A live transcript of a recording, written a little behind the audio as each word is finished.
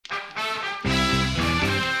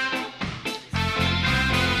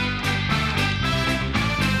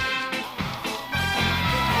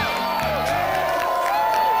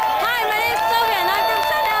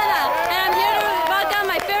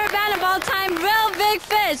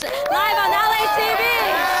Big Fish, live on LATV.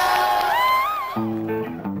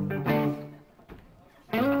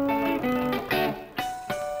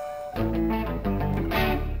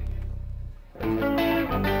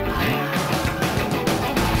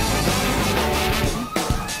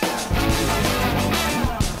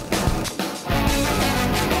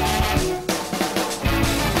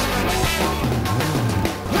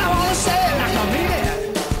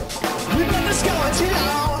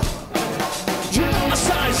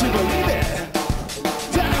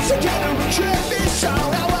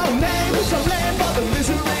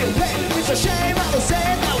 It's a shame I was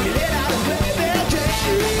saying that we let out and play their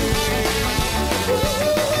game.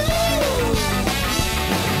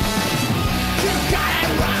 You got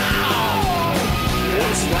it wrong.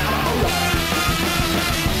 It's not alright.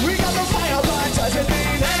 We got the fire, but it doesn't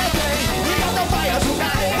mean anything. We got the fire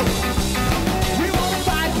tonight. We wanna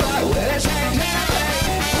fight, but will it change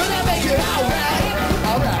anything? Will it make it alright?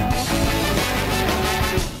 Alright.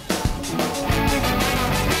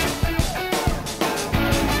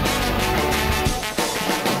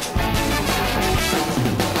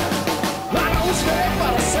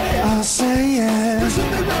 I'll say it. There's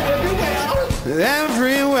something wrong everywhere.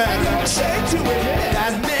 Everywhere. I'm not ashamed to admit.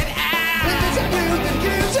 Admit it. If it's a new then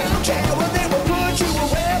you don't care. Well, they will put you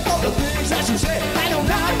away for the things that you say. I don't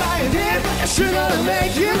not buying it, but I should have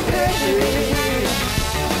made you pay.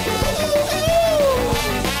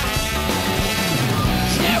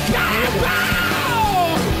 You got it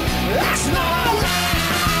wrong. That's not alright.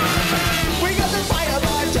 We got the fire,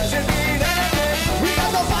 but it doesn't mean anything. We got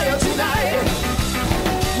the fire tonight.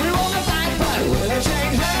 Will it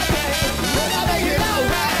change anything? Will I make it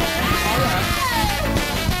alright? Alright.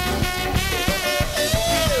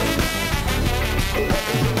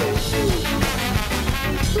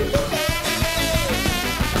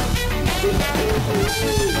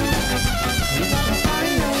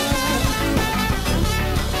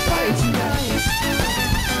 Fire tonight.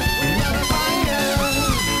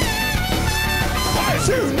 Fire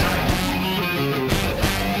tonight.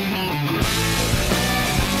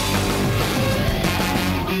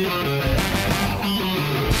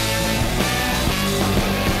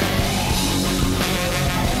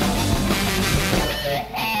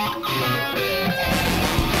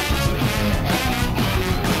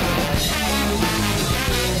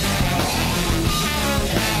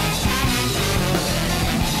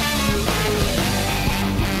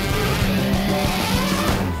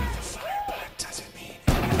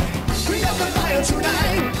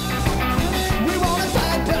 Tonight, we wanna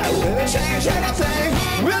find out will it change anything?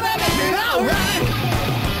 Will it make it alright?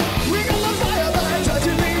 We got the fire, but it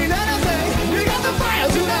doesn't mean anything. We got the fire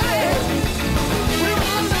tonight. We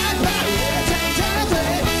wanna find out will it change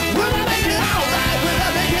anything? Will it make it alright? Will it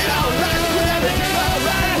make it alright? Will it make it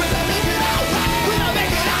alright? Will it make it alright? Will it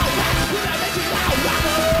make it alright? Will it make it alright?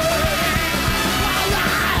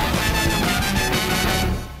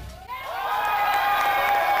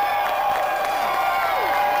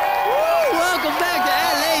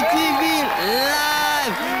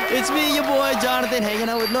 It's me, your boy, Jonathan, hanging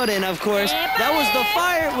out with Lorena, of course. That was The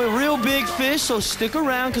Fire with Real Big Fish, so stick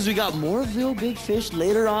around because we got more Real Big Fish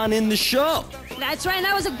later on in the show. That's right,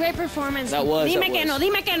 that was a great performance. That was. Dime que no,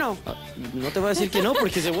 dime que no. No te voy a decir que no,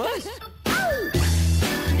 porque it was.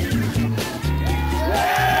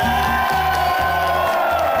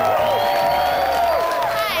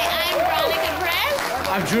 Hi, I'm Veronica Perez.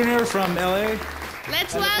 I'm Junior from LA.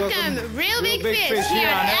 Let's welcome Real Big Fish here here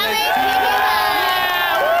on at LA LA TV Live.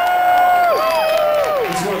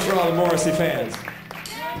 This one's for all the Morrissey fans.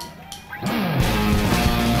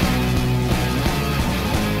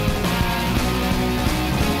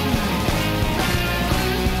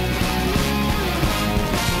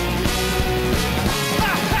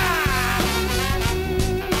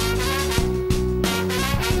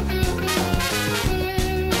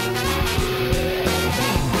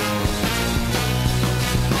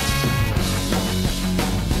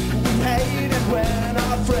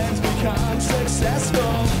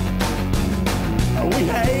 Successful. We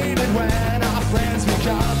hate it when our friends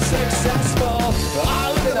become successful.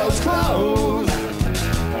 Oh, look at those clothes.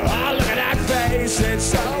 Oh, look at that face. It's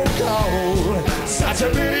so cold. Such a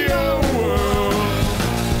video world.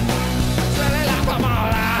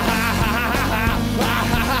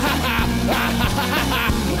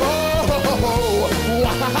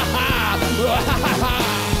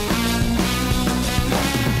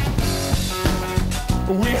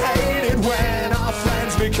 We hate it when our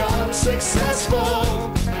friends become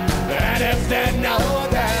successful. And if they know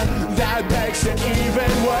them, that makes it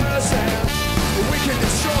even worse. And we can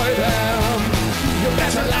destroy them. You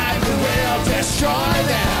better life will destroy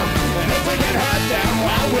them. And if we can hurt them,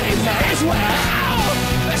 well.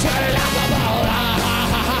 It's really laughable.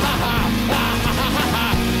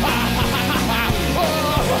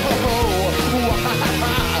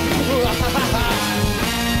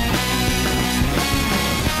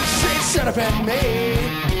 She should have been me.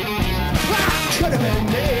 Could have been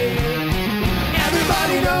me.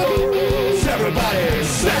 Everybody knows. Everybody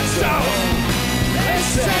said so. They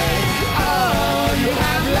say, oh, you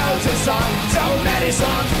have loads of songs, so many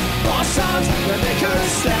songs, more songs than they could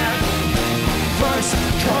stand. First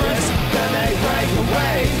chorus, then they break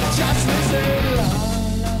away. Just listen.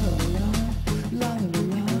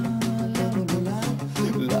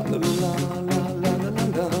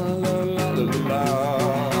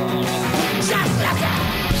 Just listen.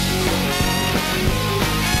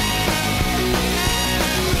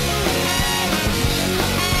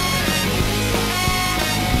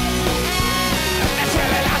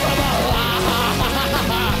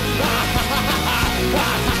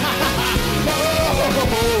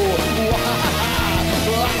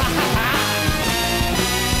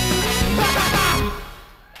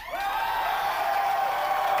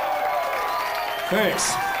 Thanks.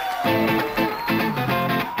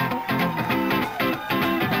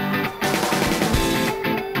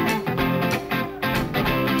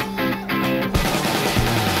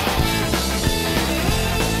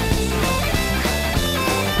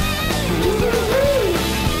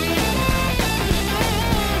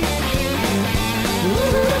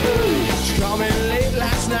 She called me late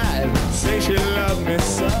last night, say she loved me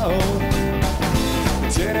so.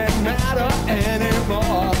 It didn't matter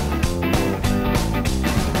anymore.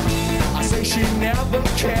 I say she never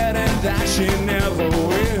cared and that she never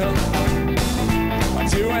will. I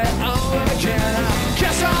do it all again. I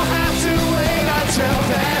guess I'll have to wait until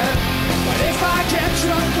then. But if I get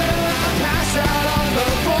drunk, will I pass out on the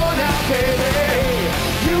floor now, baby?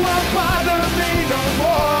 You won't bother me no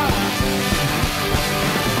more.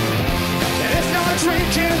 And if not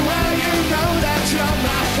drinking, well, you know that you're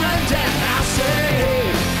my friend. And I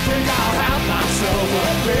say, think I'll have myself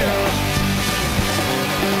a beer.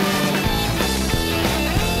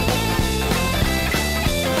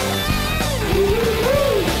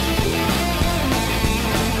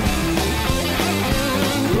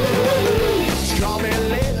 She called me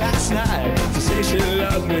late last night to say she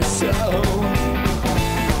loved me so,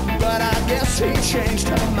 but I guess he changed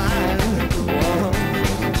her mind.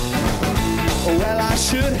 Well, I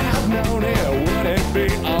should have known it wouldn't be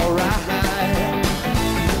alright,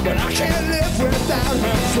 but I can't live without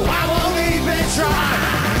her, so I won't even try.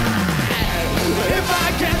 If I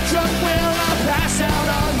get drunk, will I pass out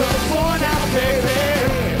on the floor now, baby?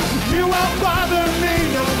 You won't bother me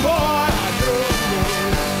no more.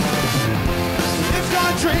 If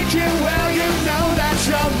not drinking, well, you know that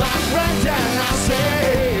you're my friend, and I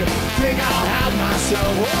say, think I'll have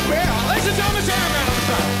myself a beer. Ladies and gentlemen, Sharon on the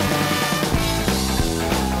front.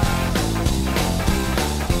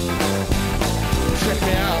 Check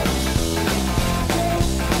me out.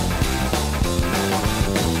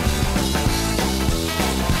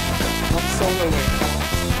 I'm soloing.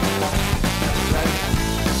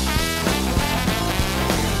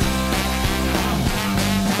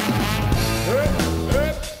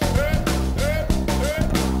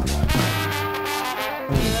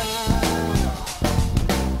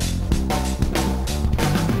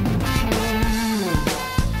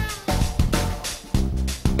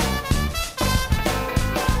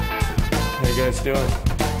 How you guys doing?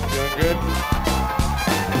 Doing good?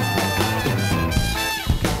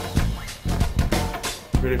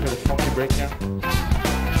 Ready for the funky breakdown?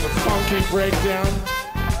 The funky breakdown.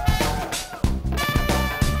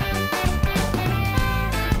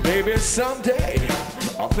 Maybe someday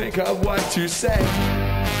I'll think of what to say.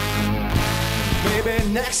 Maybe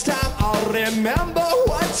next time I'll remember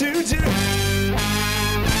what to do.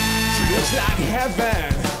 Just like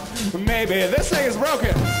heaven. Maybe this thing is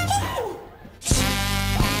broken.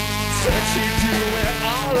 Sexy, do it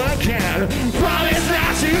all again. Promise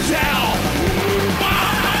not to tell.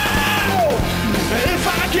 Oh! If I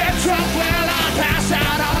get drunk, well, I'll pass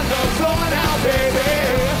out on the floor now, baby.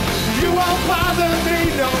 You won't bother me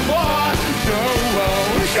no more. No,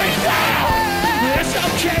 she's down. It's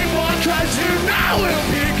okay, boy, 'cause you know we'll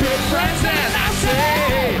be good friends. And I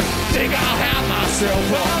say, think I'll have myself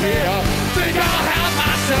a beer. Think I'll have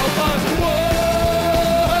myself a whoa.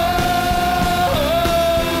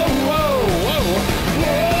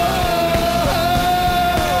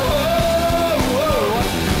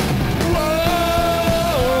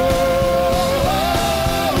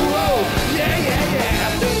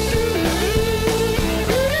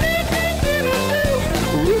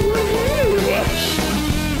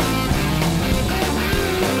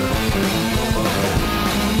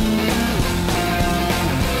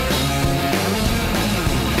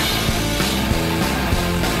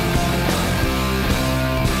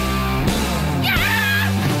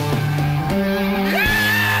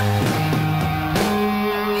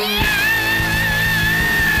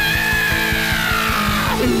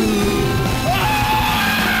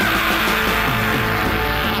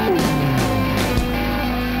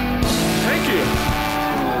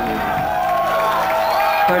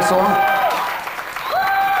 Play a song.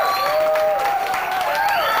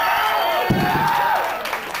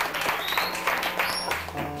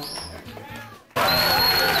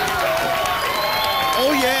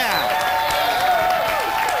 Oh yeah.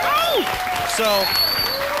 So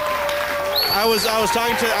I was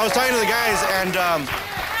talking to the guys, and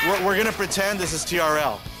we're gonna pretend this is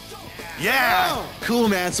TRL. Yeah. Cool,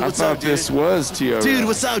 man. So I what's up, thought dude? this was TRL. Dude,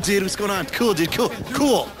 what's up, dude? What's going on? Cool, dude. Cool.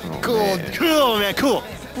 Cool. Cool. man. Cool, man. Cool.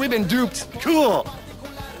 We've been duped. Cool.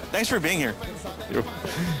 Thanks for being here.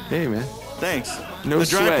 Hey, man. Thanks. No the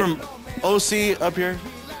drive sweat. from OC up here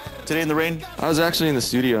today in the rain. I was actually in the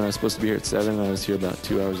studio and I was supposed to be here at 7 and I was here about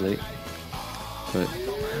 2 hours late. But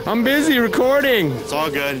I'm busy recording. It's all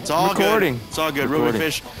good. It's all Recording. good. It's all good. Ruby Recording.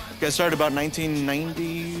 Fish. You guys started about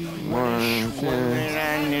 1990.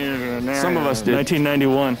 Some of us did.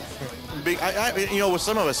 1991. Big, you know, with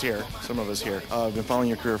some of us here, I've been following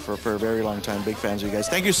your career for a very long time. Big fans of you guys.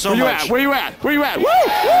 Thank you so much. Where you at? Where you at? Woo!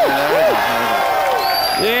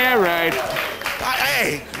 Yeah, right.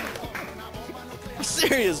 Hey, I'm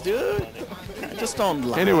serious, dude. I just don't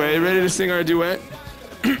lie. Anyway, ready to sing our duet?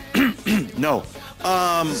 No.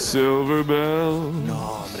 Silver Bell. No,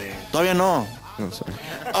 hombre. Todavía no. Oh, sorry.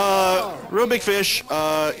 Real Big Fish,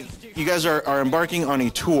 you guys are embarking on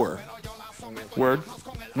a tour. Word.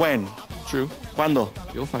 When? True. Cuando?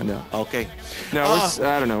 You'll find out. Okay. No, I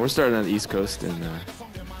don't know. We're starting on the East Coast and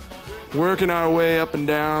working our way up and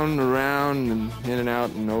down, around, and in and out,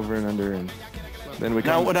 and over and under, and then we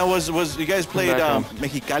come. Now was you guys played back home.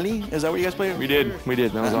 Mexicali? Is that what you guys played? We did.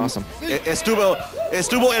 That was awesome.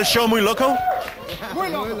 Estuvo el show muy loco?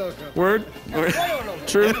 Word.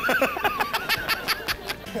 True.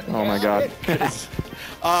 Oh my God.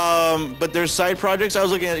 But there's side projects. I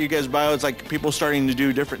was looking at you guys' bio. It's like people starting to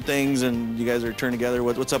do different things, and you guys are turning together.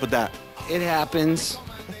 What's up with that? It happens.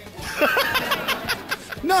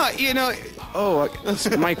 No, you know. Oh, that's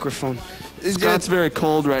a microphone. Scott's very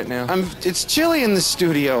cold right now. It's chilly in the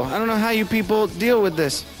studio. I don't know how you people deal with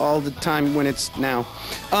this all the time when it's now.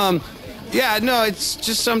 Yeah, no, it's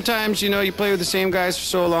just sometimes, you know, you play with the same guys for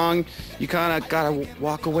so long, you kind of got to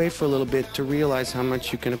walk away for a little bit to realize how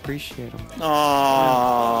much you can appreciate them.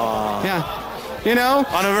 Aww. Yeah. You know?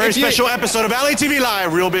 On a very special episode of LATV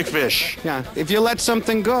Live, Real Big Fish. Yeah. If you let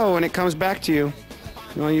something go and it comes back to you,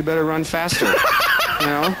 you know, you better run faster. You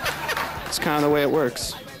know? It's kind of the way it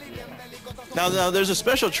works. Now there's a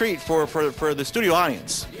special treat for the studio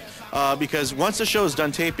audience. Because once the show is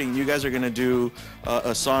done taping, you guys are going to do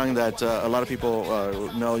a song that a lot of people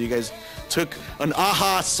know. You guys took an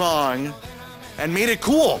AHA song and made it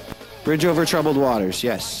cool. Bridge Over Troubled Waters,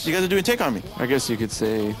 yes. You guys are doing Take On Me. I guess you could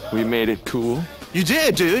say we made it cool. You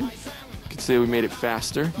did, dude. You could say we made it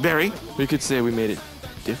faster. Very. We could say we made it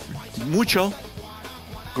different. Mucho.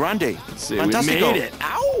 Grande. Say Fantastico. we made it.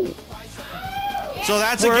 Ow! So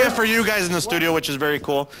that's a gift for you guys in the studio, which is very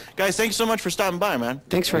cool. Guys, thank you so much for stopping by, man.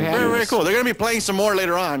 Thanks for having us. Very, very cool. They're going to be playing some more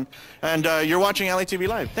later on. And you're watching LATV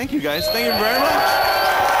Live. Thank you, guys. Thank you very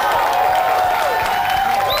much.